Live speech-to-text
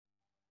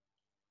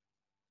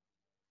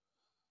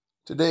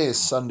Today is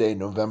Sunday,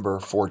 November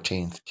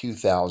 14th,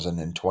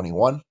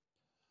 2021.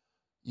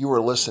 You are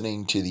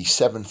listening to the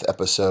seventh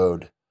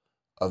episode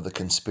of the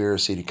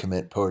Conspiracy to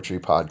Commit Poetry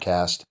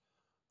podcast.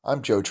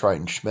 I'm Joe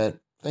Triton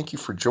Schmidt. Thank you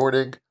for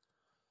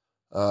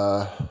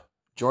uh,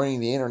 joining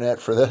the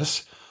internet for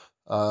this.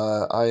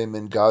 I am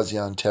in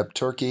Gaziantep,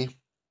 Turkey.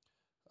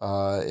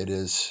 It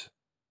is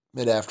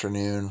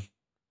mid-afternoon.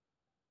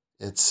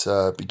 It's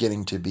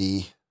beginning to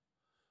be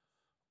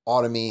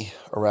autumny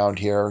around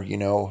here.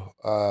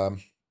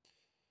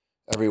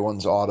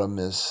 Everyone's autumn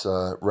is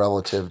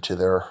relative to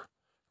their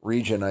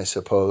region, I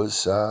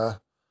suppose. I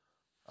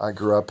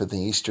grew up in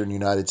the eastern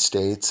United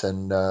States,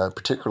 and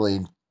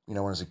particularly, when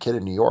I was a kid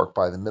in New York,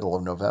 by the middle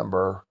of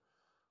November,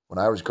 when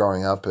I was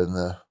growing up in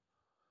the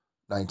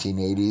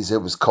 1980s, it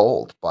was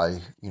cold by,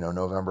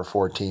 November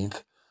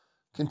 14th.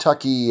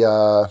 Kentucky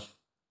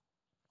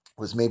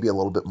was maybe a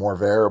little bit more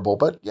variable,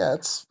 but yeah,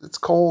 it's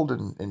cold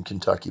in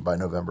Kentucky by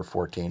November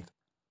 14th.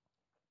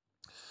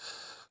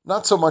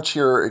 Not so much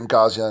here in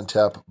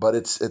Gaziantep, but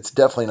it's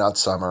definitely not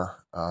summer,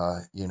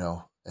 and you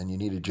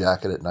need a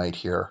jacket at night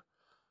here,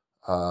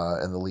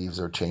 and the leaves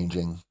are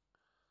changing,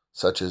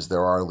 such as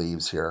there are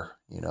leaves here,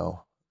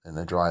 in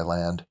the dry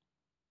land.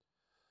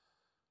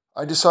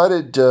 I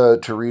decided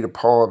to read a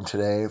poem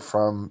today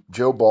from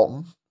Joe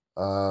Bolton.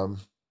 Um,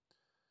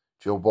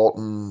 Joe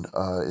Bolton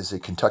is a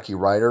Kentucky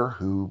writer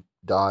who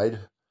died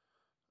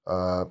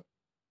uh,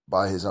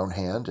 by his own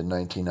hand in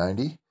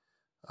 1990.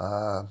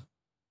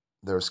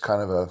 There's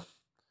kind of a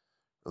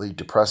really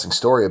depressing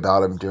story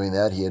about him doing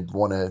that. He had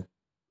won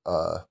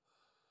uh,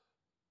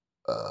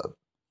 uh,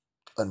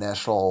 a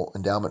National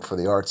Endowment for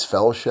the Arts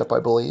Fellowship, I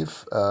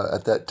believe,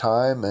 at that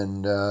time,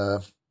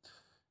 and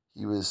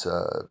he was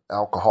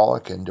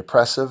alcoholic and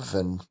depressive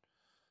and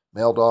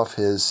mailed off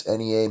his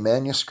NEA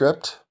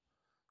manuscript.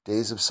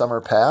 Days of Summer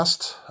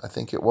Past, I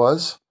think it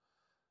was,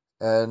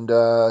 and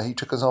he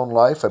took his own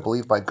life, I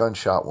believe, by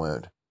gunshot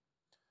wound.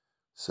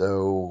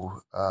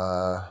 So,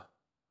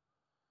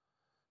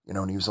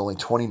 and he was only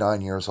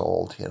 29 years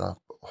old. He had a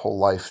whole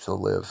life to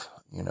live.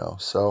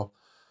 So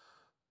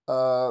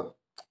uh,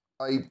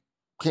 I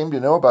came to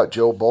know about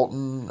Joe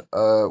Bolton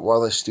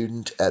while a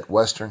student at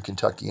Western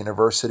Kentucky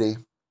University.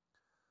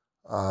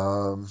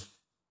 Um,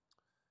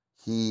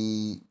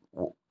 he,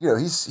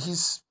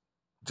 he's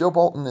Joe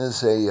Bolton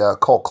is a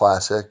cult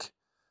classic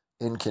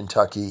in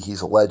Kentucky.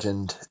 He's a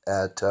legend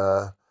at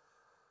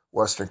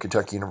Western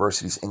Kentucky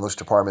University's English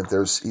department.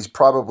 He's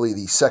probably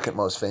the second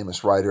most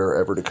famous writer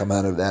ever to come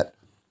out of that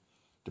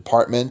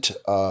department.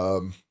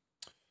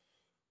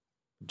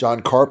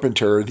 John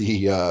Carpenter,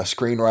 the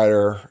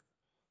screenwriter,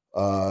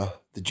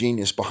 the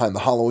genius behind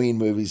the Halloween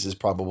movies, is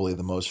probably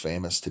the most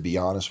famous, to be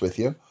honest with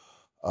you.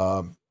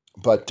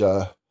 But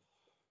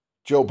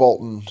Joe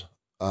Bolton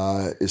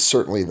is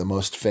certainly the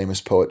most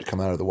famous poet to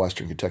come out of the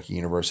Western Kentucky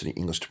University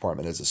English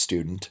department as a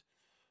student.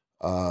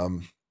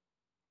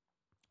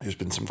 There's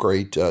been some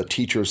great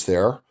teachers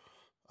there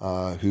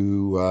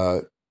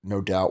who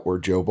no doubt were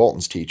Joe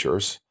Bolton's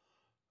teachers.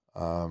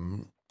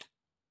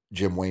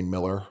 Jim Wayne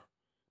Miller,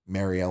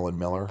 Mary Ellen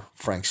Miller,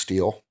 Frank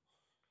Steele,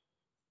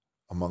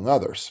 among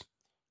others.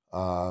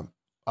 I'm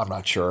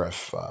not sure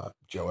if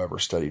Joe ever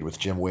studied with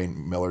Jim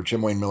Wayne Miller.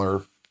 Jim Wayne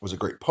Miller was a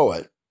great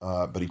poet,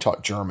 but he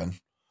taught German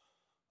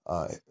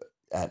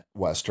at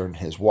Western.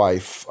 His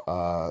wife,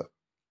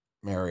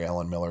 Mary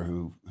Ellen Miller,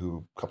 who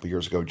a couple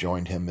years ago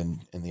joined him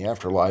in the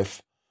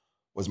afterlife,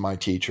 was my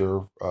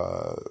teacher.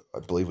 I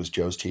believe was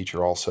Joe's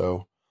teacher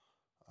also.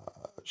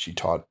 She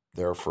taught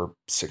there for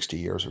 60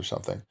 years or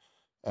something.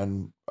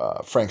 And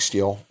Frank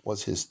Steele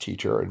was his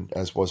teacher, and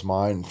as was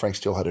mine. Frank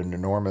Steele had an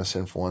enormous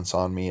influence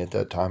on me at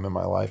that time in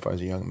my life. I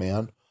was a young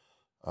man,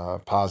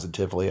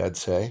 positively, I'd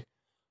say.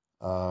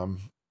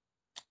 Um,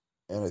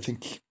 and I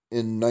think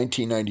in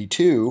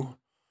 1992,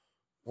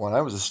 when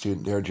I was a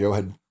student there, Joe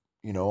had,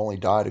 only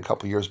died a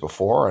couple years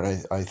before,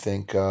 and I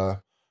think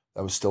that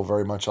was still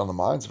very much on the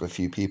minds of a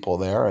few people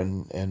there.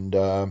 And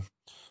I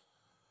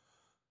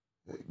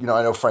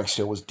know Frank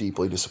Steele was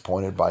deeply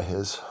disappointed by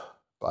his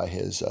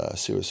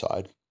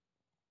suicide,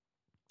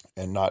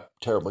 and not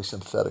terribly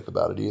sympathetic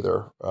about it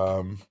either.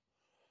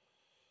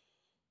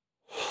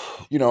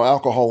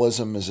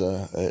 Alcoholism is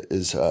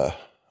a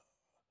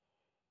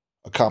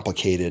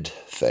complicated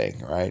thing,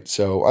 right?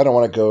 So I don't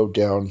want to go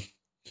down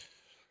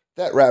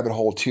that rabbit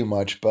hole too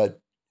much, but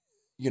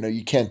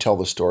you can't tell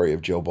the story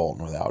of Joe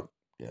Bolton without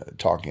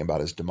talking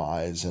about his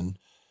demise. And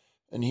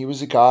he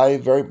was a guy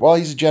very well.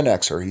 He's a Gen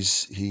Xer.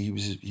 He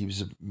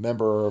was a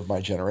member of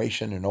my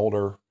generation, an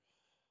older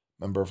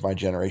member of my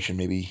generation,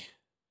 maybe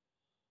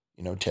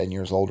 10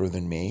 years older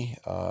than me.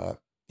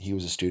 He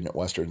was a student at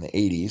Western in the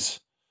 80s.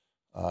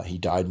 He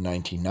died in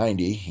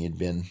 1990. He had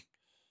been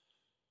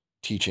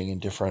teaching in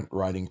different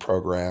writing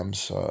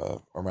programs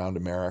around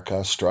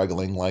America,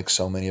 struggling like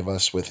so many of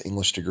us with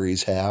English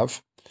degrees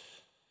have.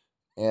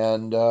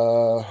 And,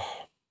 but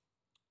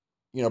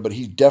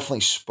he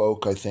definitely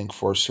spoke, I think,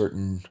 for a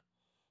certain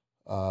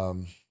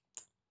um,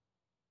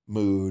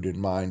 mood and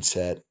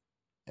mindset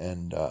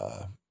and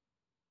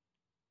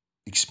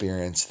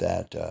experience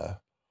that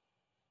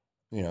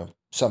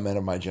some men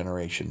of my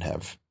generation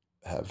have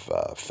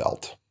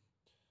felt.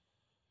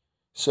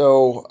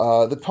 So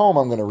the poem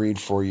I'm going to read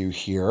for you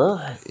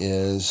here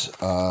is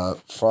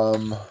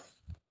from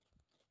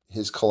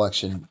his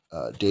collection,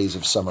 Days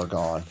of Summer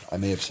Gone. I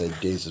may have said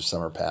Days of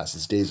Summer Past.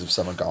 It's Days of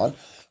Summer Gone.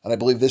 And I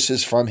believe this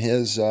is from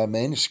his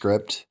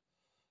manuscript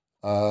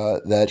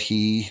that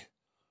he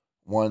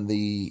won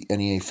the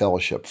NEA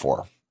Fellowship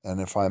for. And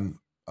if I'm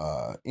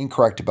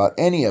incorrect about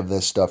any of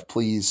this stuff,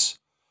 please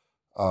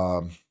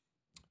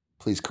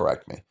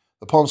correct me.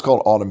 The poem's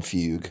called Autumn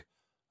Fugue.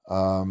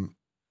 All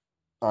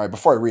right,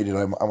 before I read it,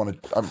 I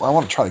want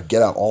to try to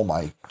get out all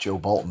my Joe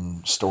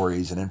Bolton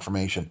stories and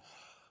information.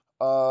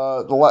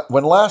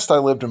 When last I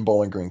lived in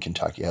Bowling Green,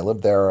 Kentucky, I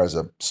lived there as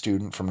a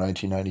student from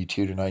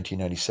 1992 to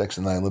 1996,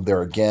 and then I lived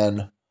there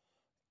again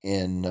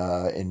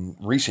in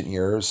recent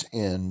years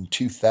in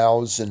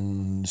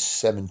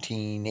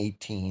 2017,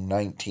 18,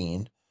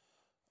 19.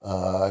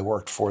 I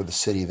worked for the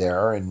city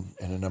there in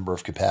a number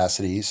of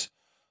capacities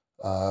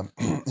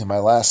in my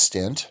last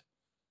stint.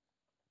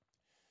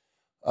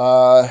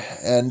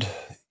 And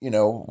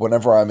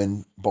whenever I'm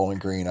in Bowling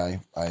Green,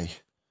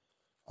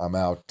 I'm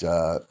out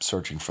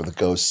searching for the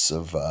ghosts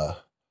of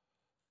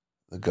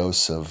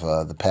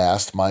the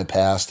past, my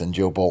past, and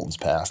Joe Bolton's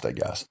past, I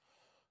guess.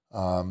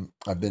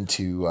 I've been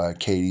to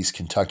Cadiz,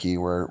 Kentucky,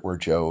 where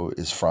Joe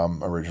is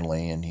from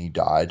originally, and he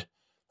died.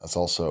 That's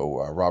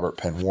also Robert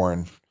Penn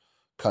Warren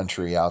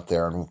country out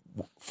there in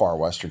far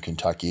western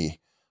Kentucky.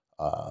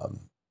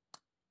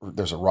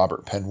 There's a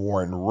Robert Penn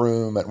Warren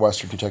room at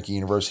Western Kentucky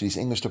University's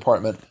English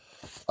department.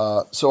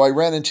 So I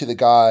ran into the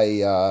guy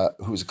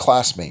who was a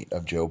classmate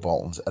of Joe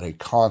Bolton's at a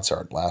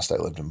concert last I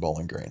lived in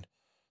Bowling Green.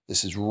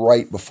 This is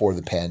right before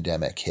the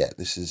pandemic hit.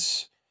 This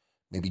is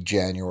maybe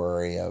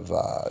January of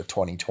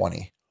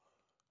 2020.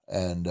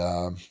 And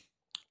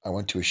I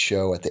went to a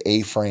show at the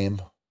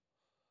A-Frame,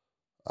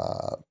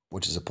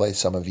 which is a place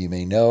some of you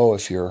may know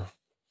if you're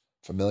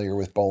familiar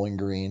with Bowling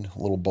Green,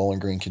 little Bowling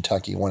Green,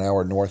 Kentucky, 1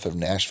 hour north of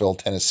Nashville,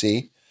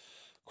 Tennessee,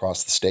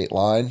 across the state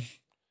line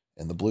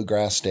in the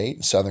Bluegrass State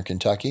in southern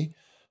Kentucky.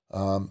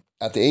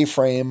 At the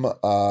A-Frame,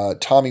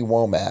 Tommy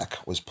Womack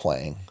was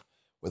playing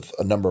with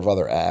a number of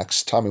other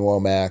acts. Tommy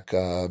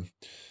Womack,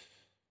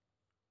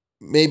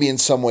 maybe in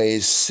some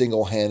ways,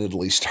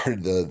 single-handedly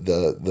started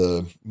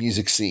the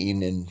music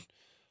scene in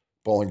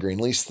Bowling Green,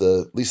 at least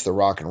the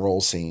rock and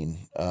roll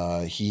scene.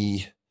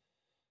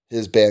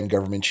 His band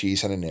Government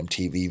Cheese had an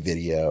MTV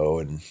video,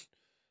 and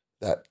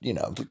that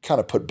kind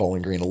of put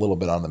Bowling Green a little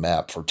bit on the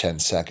map for 10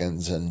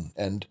 seconds,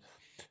 and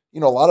a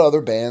lot of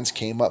other bands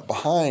came up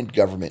behind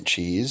Government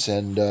Cheese,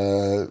 and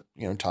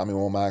Tommy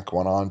Womack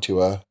went on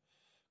to a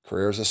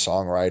career as a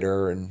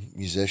songwriter and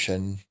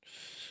musician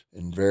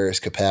in various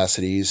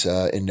capacities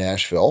in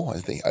Nashville.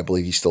 I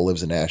believe he still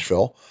lives in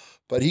Nashville,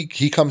 but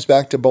he comes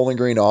back to Bowling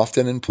Green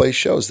often and plays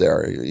shows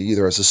there,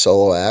 either as a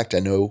solo act. I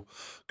know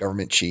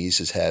Government Cheese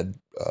has had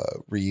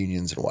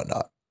reunions and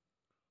whatnot.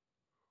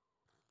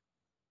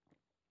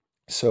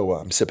 So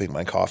I'm sipping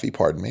my coffee.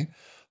 Pardon me.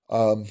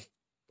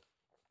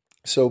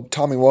 So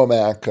Tommy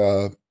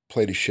Womack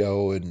played a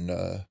show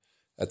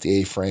at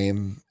the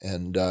A-Frame,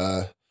 and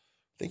I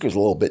think he was a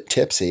little bit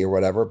tipsy or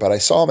whatever, but I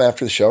saw him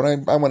after the show,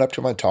 and I went up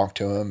to him and talked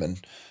to him,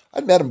 and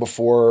I'd met him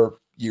before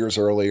years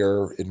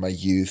earlier in my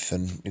youth,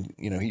 and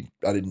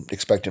I didn't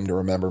expect him to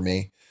remember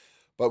me,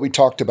 but we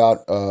talked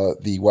about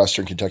the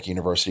Western Kentucky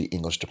University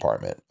English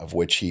department, of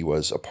which he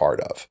was a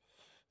part of.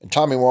 And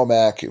Tommy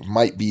Womack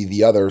might be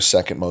the other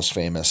second most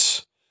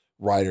famous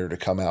writer to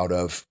come out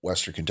of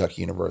Western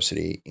Kentucky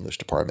University English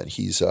department. But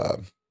he's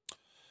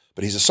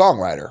a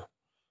songwriter.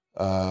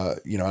 I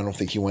don't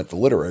think he went the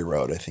literary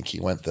road. I think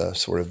he went the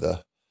sort of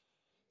the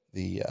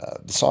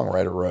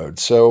songwriter road.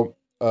 So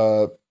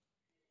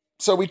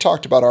we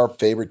talked about our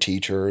favorite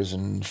teachers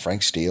and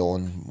Frank Steele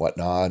and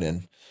whatnot,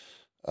 and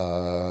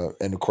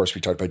of course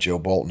we talked about Joe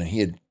Bolton, and he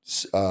had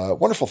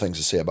wonderful things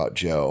to say about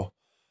Joe,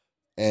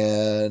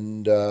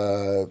 and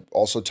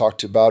also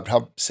talked about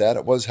how sad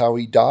it was how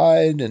he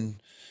died,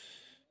 and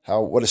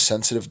what a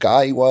sensitive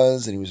guy he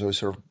was, and he was always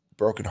sort of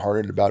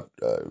brokenhearted about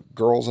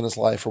girls in his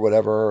life or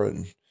whatever,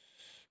 and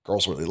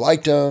girls really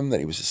liked him, that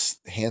he was this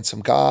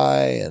handsome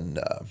guy, and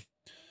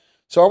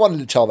so I wanted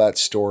to tell that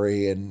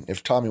story, and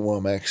if Tommy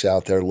Womack's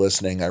out there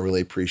listening, I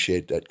really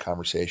appreciate that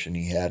conversation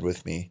he had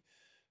with me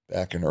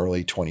back in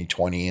early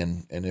 2020,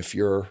 and if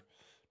you're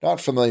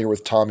not familiar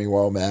with Tommy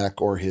Womack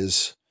or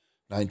his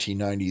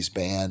 1990s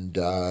band,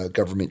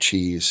 Government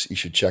Cheese, you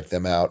should check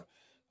them out.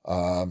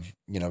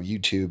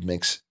 YouTube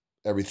makes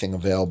everything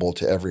available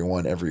to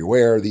everyone,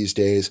 everywhere these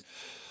days.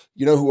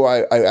 You know who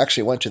I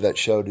actually went to that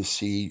show to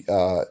see?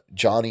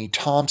 Johnny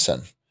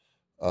Thompson.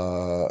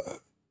 You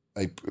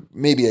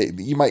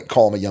might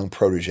call him a young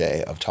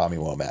protege of Tommy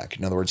Womack.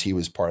 In other words, he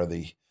was part of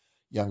the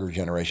younger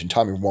generation.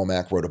 Tommy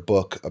Womack wrote a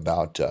book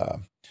about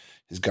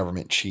his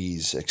Government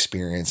Cheese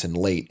experience, and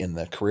late in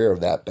the career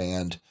of that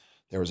band,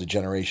 there was a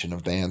generation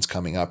of bands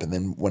coming up. And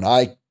then when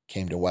I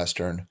came to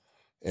Western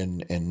in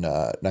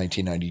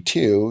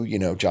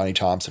 1992, Johnny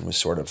Thompson was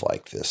sort of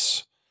like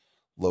this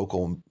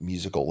local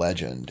musical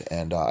legend,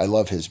 and I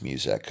love his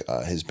music.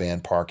 His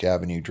band Park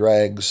Avenue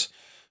Dregs,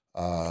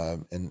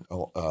 and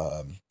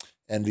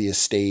Envy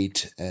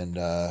Estate, and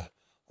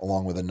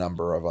along with a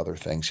number of other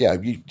things. Yeah,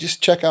 you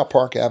just check out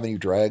Park Avenue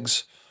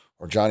Dregs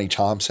or Johnny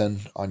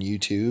Thompson on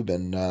YouTube,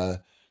 and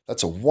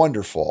that's a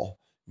wonderful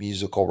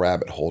musical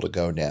rabbit hole to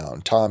go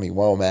down. Tommy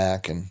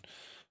Womack and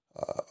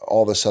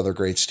all this other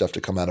great stuff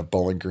to come out of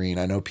Bowling Green.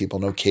 I know people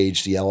know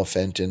Cage the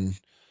Elephant in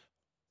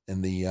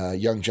the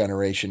young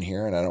generation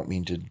here, and I don't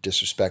mean to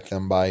disrespect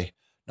them by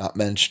not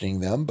mentioning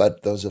them,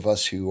 but those of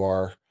us who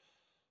are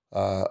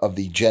of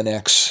the Gen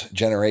X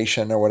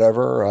generation or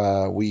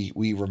whatever, we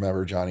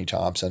remember Johnny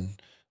Thompson,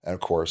 and of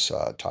course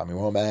Tommy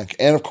Womack,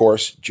 and of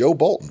course Joe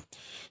Bolton.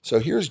 So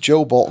here's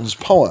Joe Bolton's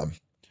poem,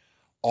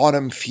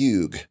 Autumn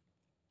Fugue.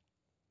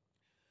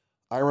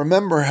 I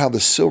remember how the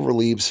silver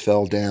leaves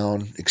fell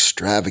down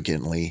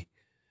extravagantly,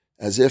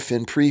 as if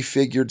in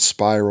prefigured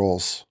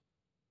spirals.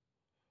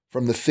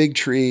 From the fig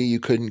tree you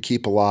couldn't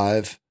keep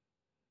alive,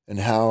 and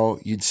how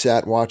you'd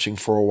sat watching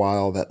for a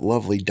while that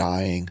lovely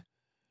dying,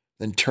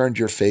 then turned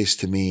your face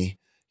to me.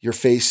 Your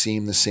face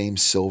seemed the same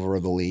silver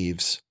of the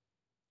leaves.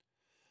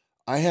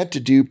 I had to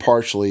do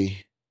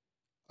partially,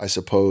 I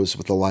suppose,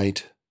 with the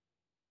light.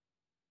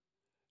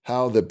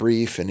 How the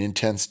brief and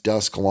intense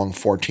dusk along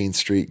 14th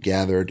Street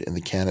gathered in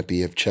the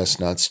canopy of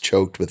chestnuts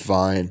choked with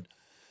vine,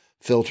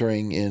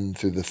 filtering in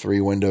through the 3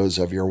 windows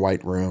of your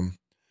white room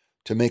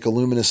to make a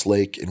luminous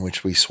lake in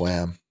which we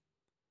swam.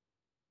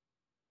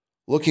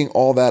 Looking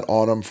all that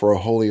autumn for a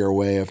holier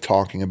way of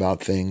talking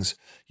about things,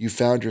 you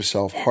found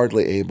yourself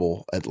hardly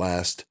able, at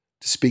last,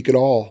 to speak at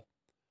all.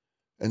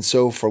 And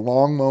so for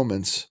long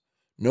moments,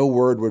 no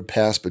word would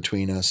pass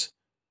between us,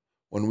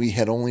 when we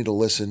had only to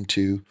listen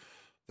to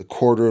the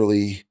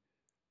quarterly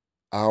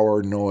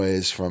hour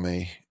noise from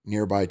a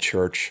nearby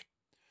church.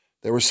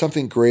 There was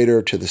something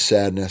greater to the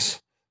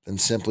sadness than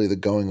simply the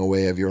going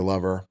away of your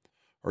lover,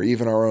 or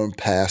even our own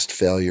past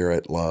failure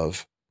at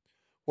love.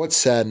 What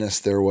sadness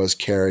there was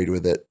carried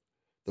with it,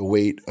 the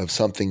weight of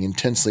something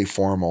intensely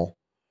formal,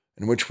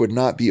 and which would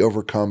not be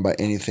overcome by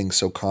anything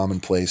so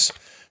commonplace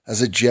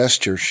as a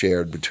gesture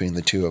shared between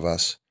the two of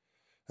us.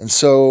 And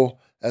so,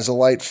 as the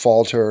light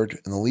faltered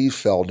and the leaf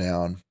fell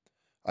down,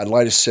 I'd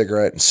light a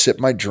cigarette and sip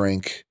my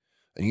drink,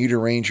 and you'd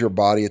arrange your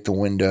body at the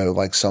window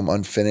like some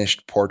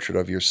unfinished portrait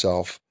of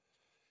yourself.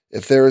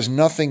 If there is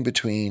nothing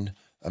between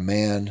a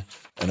man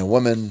and a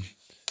woman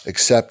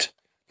except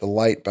the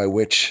light by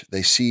which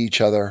they see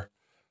each other,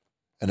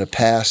 and a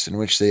past in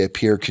which they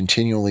appear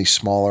continually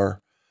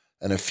smaller,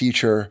 and a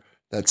future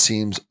that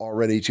seems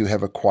already to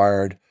have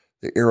acquired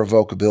the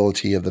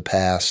irrevocability of the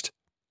past,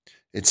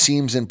 it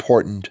seems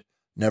important,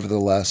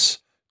 nevertheless,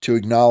 to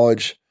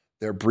acknowledge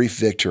their brief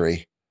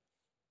victory,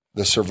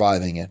 the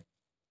surviving it.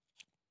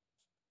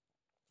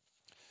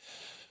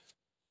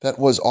 That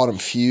was Autumn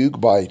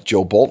Fugue by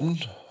Joe Bolton,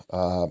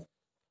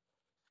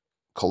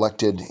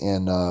 collected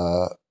in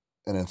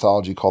an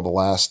anthology called The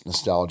Last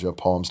Nostalgia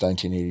Poems,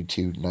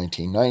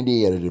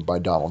 1982-1990, edited by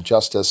Donald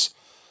Justice,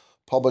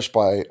 published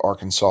by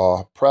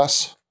Arkansas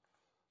Press,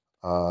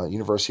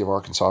 University of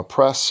Arkansas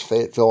Press,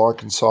 Fayetteville,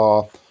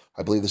 Arkansas.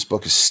 I believe this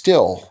book is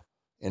still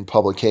in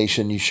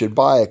publication. You should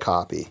buy a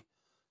copy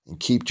and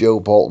keep Joe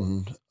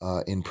Bolton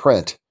in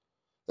print,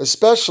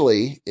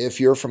 especially if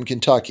you're from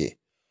Kentucky.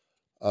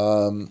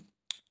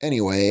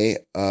 Anyway,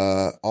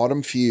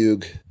 Autumn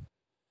Fugue.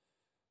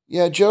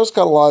 Yeah, Joe's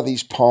got a lot of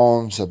these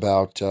poems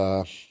about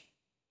a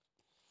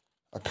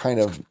kind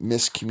of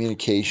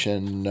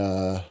miscommunication,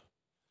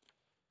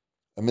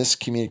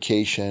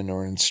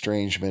 or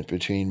estrangement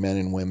between men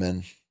and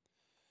women.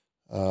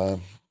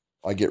 I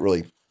get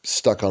really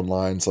stuck on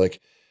lines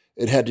like,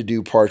 it had to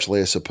do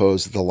partially, I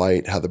suppose, with the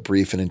light, how the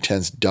brief and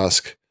intense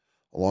dusk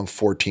along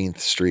 14th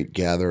Street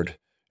gathered,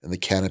 and the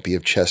canopy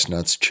of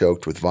chestnuts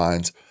choked with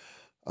vines.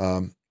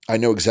 I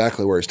know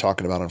exactly where he's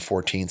talking about on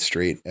 14th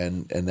Street,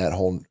 and that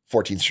whole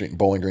 14th Street in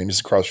Bowling Green is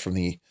across from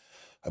I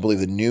believe,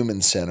 the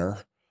Newman Center.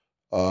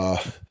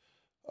 There's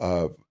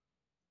a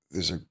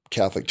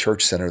Catholic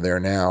Church Center there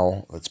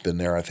now. It's been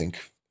there, I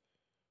think,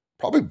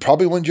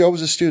 probably when Joe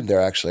was a student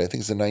there, actually. I think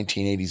it's a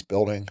 1980s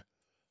building,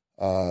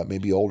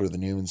 maybe older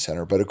than Newman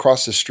Center. But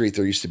across the street,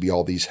 there used to be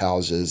all these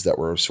houses that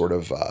were sort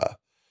of,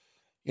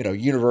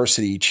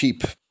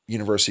 cheap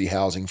university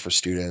housing for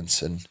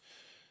students, and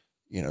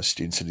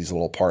students in these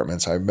little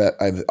apartments. I met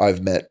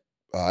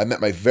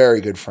my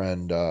very good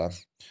friend,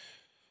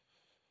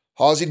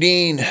 Hawsey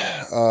Dean,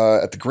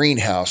 at the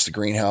greenhouse. The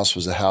greenhouse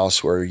was a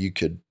house where you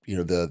could,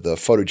 the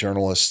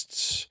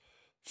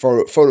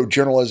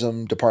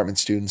photojournalism department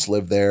students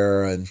lived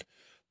there, and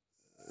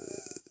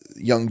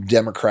young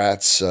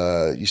Democrats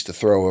used to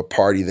throw a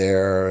party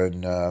there.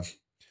 And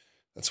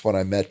that's when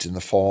I met in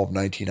the fall of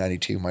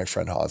 1992, my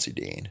friend Hawsey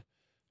Dean.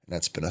 And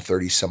that's been a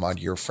 30 some odd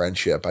year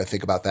friendship. I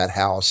think about that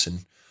house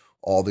and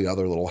all the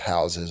other little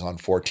houses on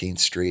 14th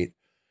Street.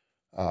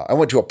 I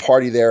went to a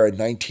party there in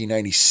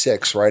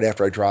 1996, right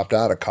after I dropped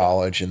out of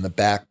college, and the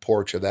back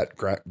porch of that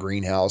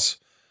greenhouse,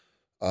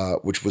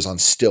 which was on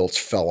stilts,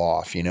 fell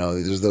off.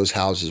 Those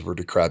houses were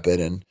decrepit,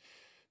 and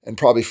and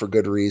probably for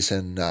good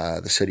reason,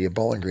 the city of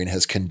Bowling Green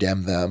has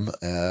condemned them,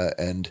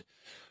 and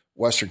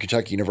Western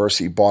Kentucky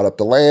University bought up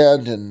the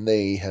land, and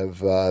they have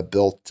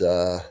built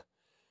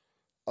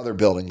other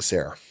buildings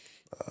there,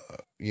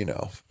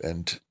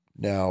 and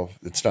now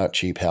it's not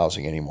cheap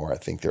housing anymore. I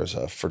think there's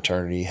a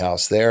fraternity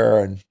house there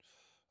and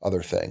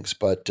other things.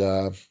 But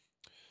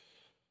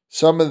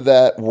some of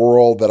that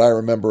world that I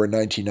remember in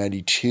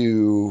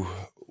 1992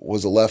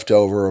 was a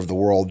leftover of the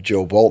world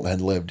Joe Bolton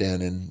had lived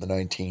in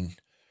the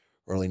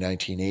early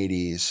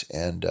 1980s.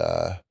 And,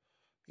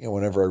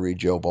 whenever I read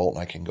Joe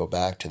Bolton, I can go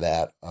back to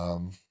that.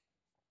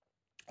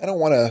 I don't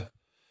want to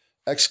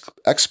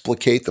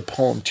explicate the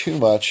poem too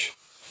much,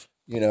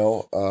 looking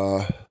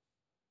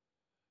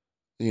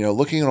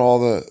at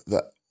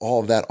all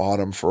of that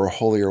autumn for a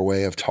holier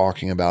way of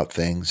talking about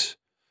things.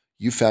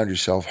 You found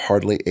yourself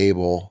hardly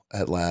able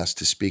at last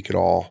to speak at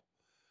all,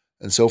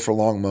 and so for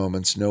long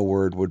moments no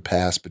word would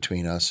pass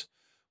between us,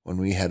 when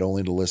we had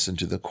only to listen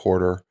to the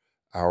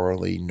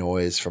quarter-hourly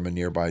noise from a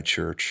nearby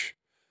church.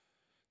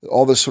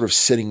 All this sort of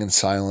sitting in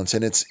silence,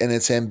 and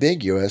it's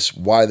ambiguous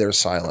why they're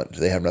silent. Do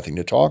they have nothing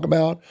to talk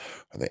about?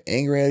 Are they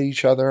angry at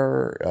each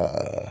other?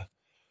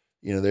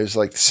 There's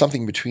like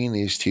something between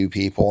these two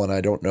people, and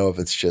I don't know if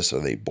it's just, are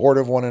they bored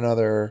of one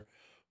another?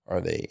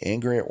 Are they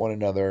angry at one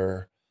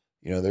another?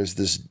 There's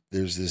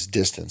this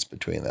distance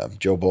between them.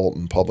 Joe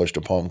Bolton published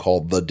a poem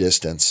called "The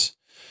Distance"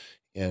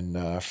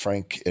 in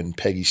Frank and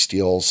Peggy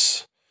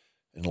Steele's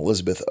and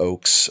Elizabeth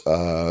Oakes'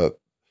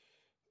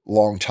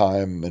 long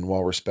time and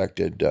well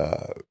respected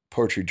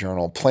poetry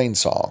journal Plain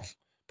Song,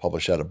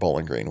 published out of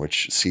Bowling Green,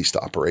 which ceased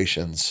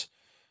operations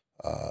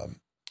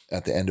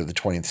at the end of the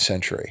 20th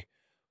century.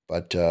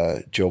 But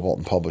Joe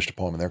Bolton published a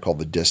poem in there called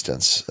 "The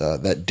Distance."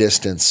 That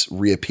distance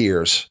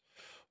reappears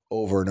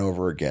over and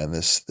over again.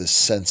 This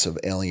sense of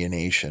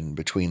alienation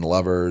between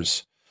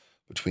lovers,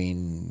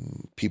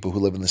 between people who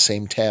live in the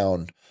same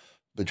town,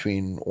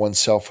 between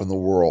oneself and the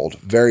world.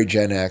 Very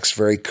Gen X,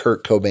 very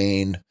Kurt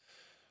Cobain,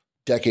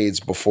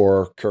 decades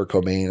before Kurt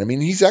Cobain. I mean,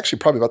 he's actually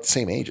probably about the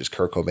same age as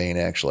Kurt Cobain,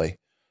 actually.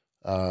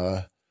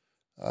 Uh,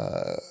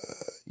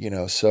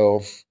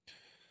 so.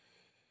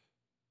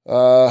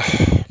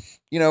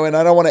 And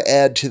I don't want to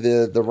add to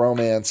the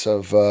romance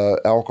of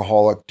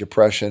alcoholic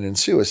depression and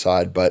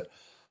suicide, but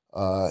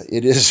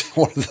it is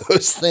one of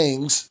those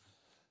things.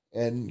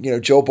 And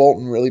Joe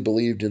Bolton really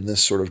believed in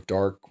this sort of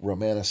dark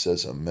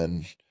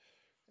romanticism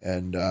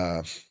and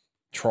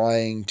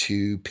trying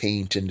to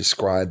paint and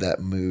describe that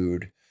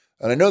mood.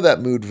 And I know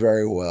that mood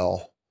very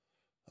well,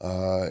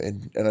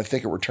 and I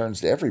think it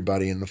returns to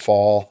everybody in the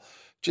fall.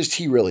 Just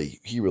he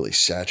really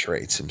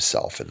saturates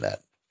himself in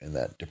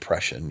that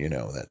depression.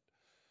 That.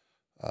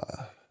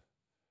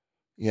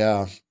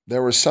 Yeah,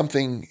 there was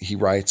something, he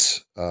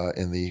writes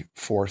in the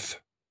fourth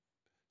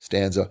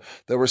stanza,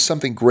 there was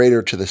something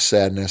greater to the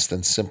sadness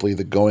than simply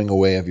the going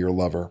away of your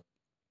lover,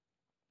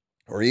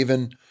 or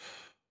even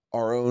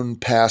our own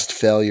past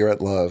failure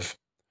at love.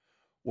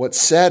 What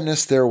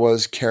sadness there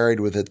was carried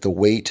with it the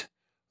weight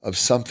of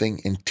something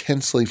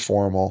intensely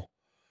formal,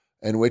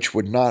 and which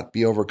would not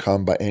be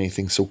overcome by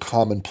anything so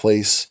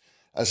commonplace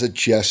as a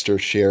gesture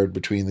shared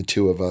between the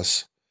two of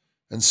us.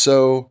 And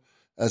so,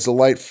 as the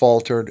light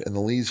faltered and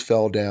the leaves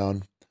fell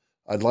down,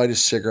 I'd light a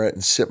cigarette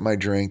and sip my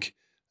drink,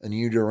 and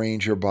you'd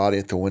arrange your body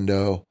at the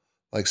window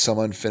like some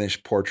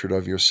unfinished portrait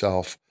of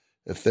yourself,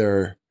 if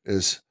there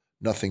is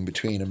nothing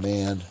between a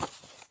man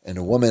and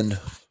a woman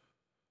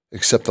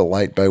except the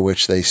light by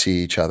which they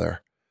see each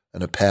other,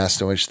 and a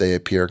past in which they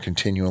appear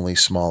continually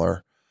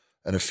smaller,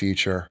 and a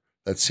future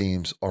that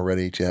seems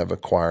already to have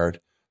acquired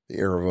the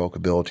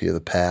irrevocability of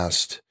the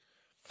past.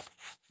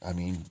 I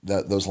mean,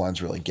 those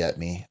lines really get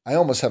me. I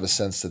almost have a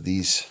sense that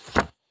these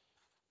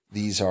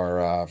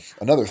are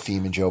another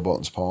theme in Joe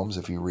Bolton's poems.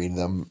 If you read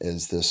them,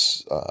 is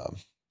this I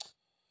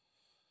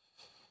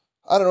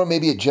don't know,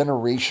 maybe a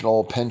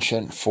generational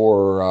penchant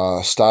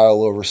for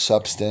style over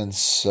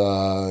substance,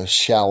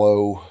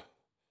 shallow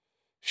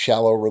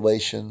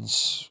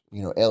relations,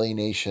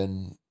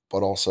 alienation,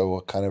 but also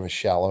a kind of a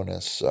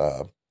shallowness.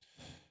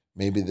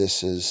 Maybe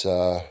this is,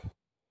 for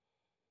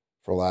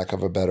lack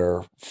of a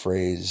better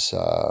phrase,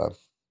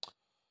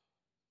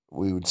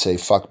 we would say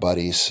fuck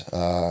buddies.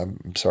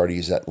 I'm sorry to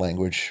use that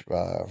language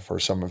for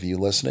some of you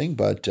listening,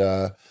 but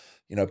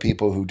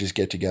people who just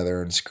get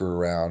together and screw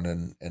around,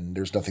 and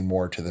there's nothing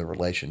more to the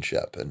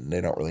relationship, and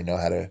they don't really know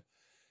how to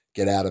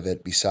get out of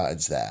it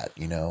besides that.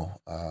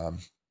 I'm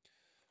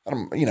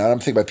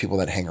thinking about people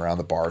that hang around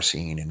the bar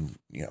scene, and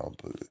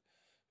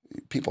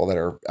people that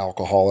are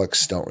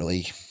alcoholics don't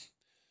really,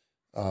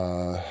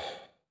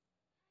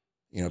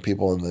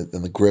 people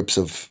in the grips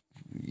of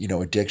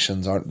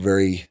addictions aren't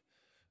very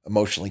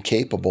emotionally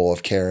capable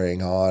of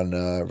carrying on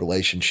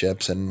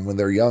relationships, and when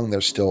they're young, they're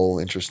still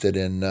interested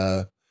in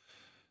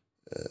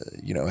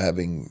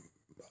having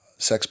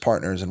sex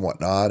partners and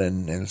whatnot,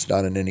 and it's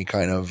not in any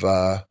kind of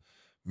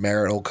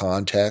marital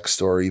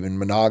context or even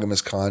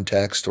monogamous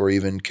context or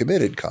even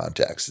committed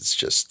context. It's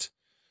just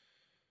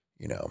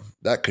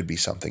that could be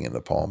something in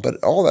the poem, but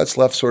all that's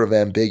left sort of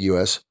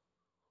ambiguous.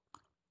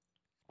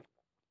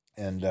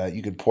 And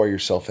you could pour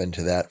yourself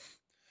into that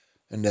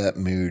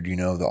mood.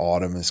 The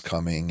autumn is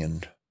coming,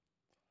 and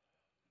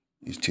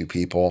these two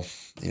people,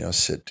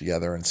 sit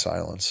together in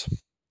silence.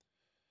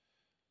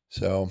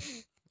 So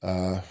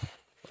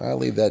I'll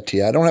leave that to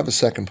you. I don't have a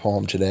second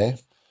poem today,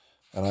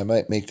 and I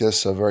might make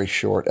this a very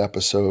short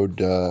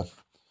episode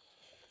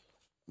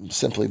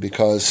simply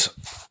because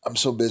I'm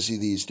so busy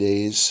these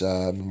days.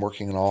 I'm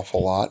working an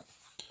awful lot,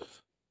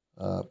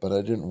 but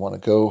I didn't want to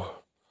go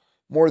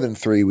more than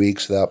 3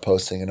 weeks without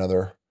posting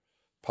another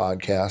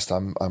podcast.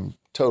 I'm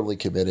totally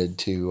committed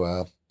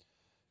to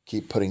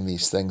keep putting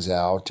these things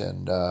out,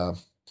 and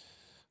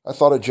I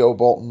thought of Joe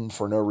Bolton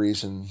for no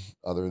reason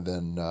other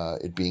than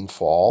it being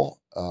fall,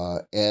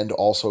 and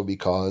also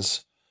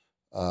because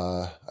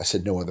I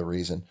said no other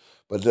reason,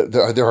 but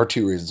there are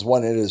two reasons.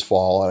 One, it is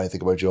fall, and I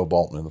think about Joe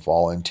Bolton in the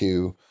fall, and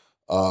two,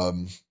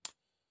 um,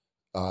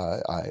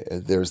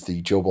 there's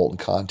the Joe Bolton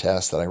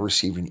contest that I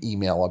received an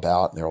email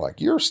about, and they're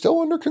like, "You're still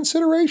under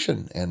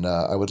consideration," and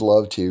I would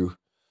love to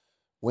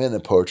win a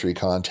poetry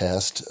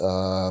contest.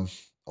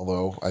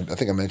 Although I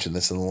think I mentioned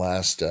this in the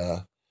last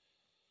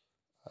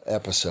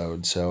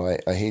episode, so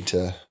I hate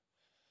to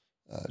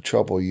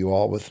trouble you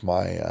all with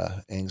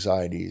my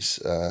anxieties,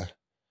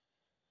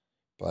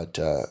 but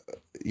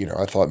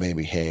I thought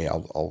maybe, hey,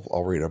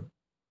 I'll read a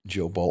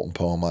Joe Bolton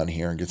poem on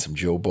here and get some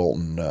Joe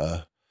Bolton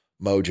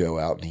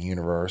mojo out in the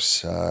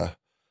universe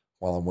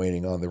while I'm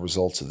waiting on the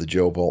results of the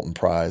Joe Bolton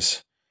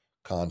Prize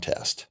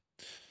contest.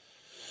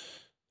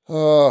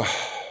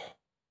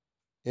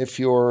 If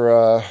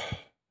you're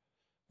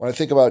when I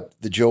think about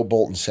the Joe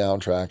Bolton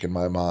soundtrack in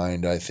my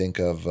mind, I think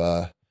of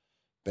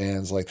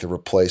bands like The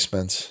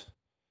Replacements.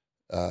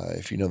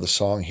 If you know the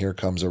song "Here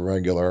Comes a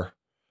Regular,"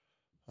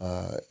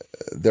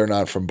 they're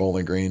not from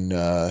Bowling Green.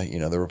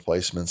 The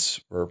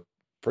Replacements were a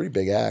pretty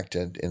big act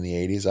in the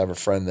 '80s. I have a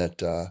friend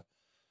that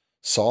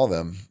saw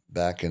them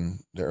back in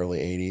the early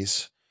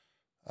 '80s.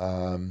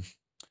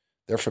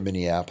 They're from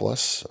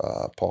Minneapolis.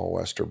 Paul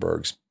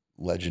Westerberg's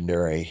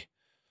legendary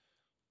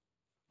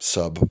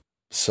sub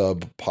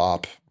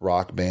pop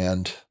rock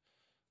band,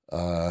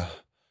 The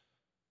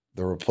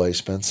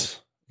Replacements.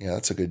 Yeah,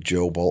 that's a good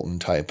Joe Bolton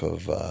type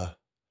of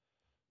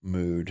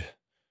mood.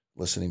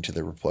 Listening to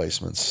The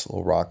Replacements, a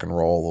little rock and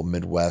roll, a little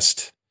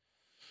Midwest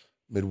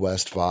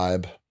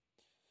vibe.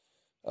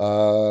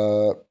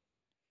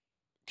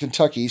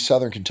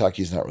 Southern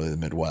Kentucky is not really the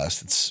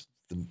Midwest. It's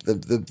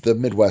the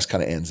Midwest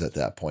kind of ends at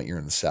that point. You're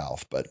in the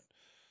South, but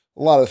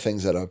a lot of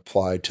things that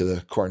apply to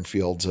the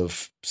cornfields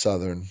of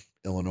Southern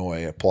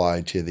Illinois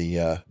apply to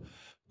the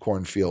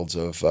cornfields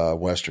of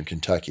Western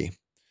Kentucky.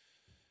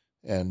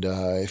 And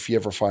if you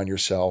ever find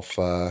yourself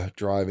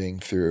driving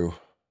through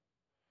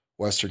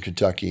Western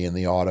Kentucky in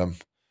the autumn,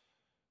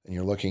 and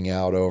you're looking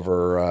out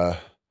over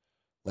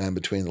land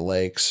between the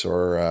lakes,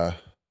 or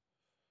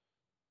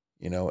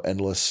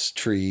endless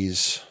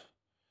trees,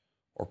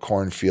 or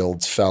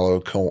cornfields, fallow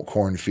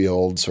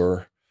cornfields,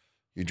 or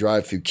you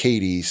drive through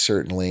Katy,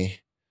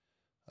 certainly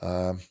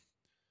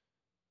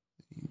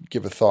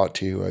give a thought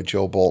to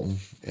Joe Bolton,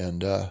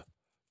 and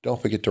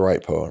don't forget to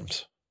write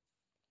poems.